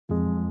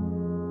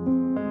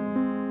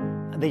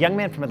The Young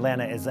Man from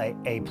Atlanta is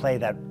a play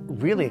that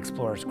really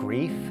explores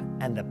grief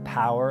and the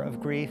power of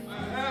grief. I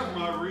have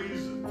my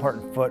reasons.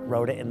 Horton Foote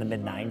wrote it in the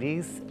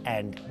mid-90s,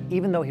 and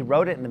even though he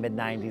wrote it in the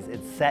mid-90s,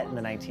 it's set in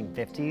the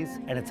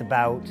 1950s, and it's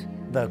about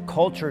the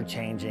culture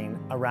changing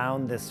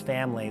around this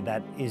family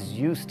that is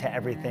used to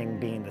everything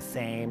being the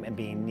same and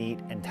being neat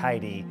and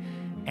tidy.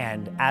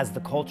 And as the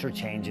culture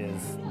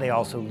changes, they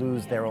also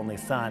lose their only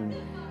son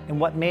in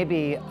what may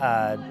be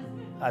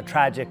a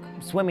tragic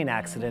swimming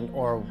accident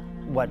or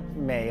what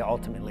may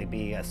ultimately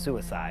be a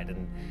suicide,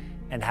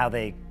 and how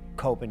they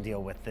cope and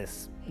deal with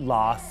this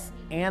loss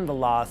and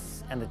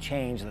the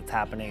change that's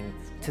happening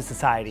to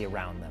society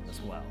around them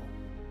as well.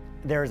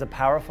 There's a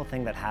powerful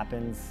thing that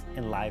happens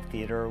in live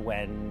theater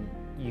when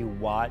you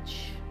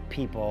watch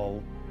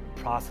people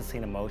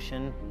processing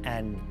emotion,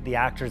 and the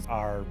actors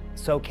are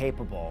so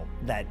capable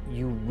that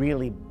you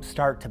really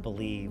start to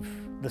believe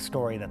the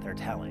story that they're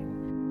telling.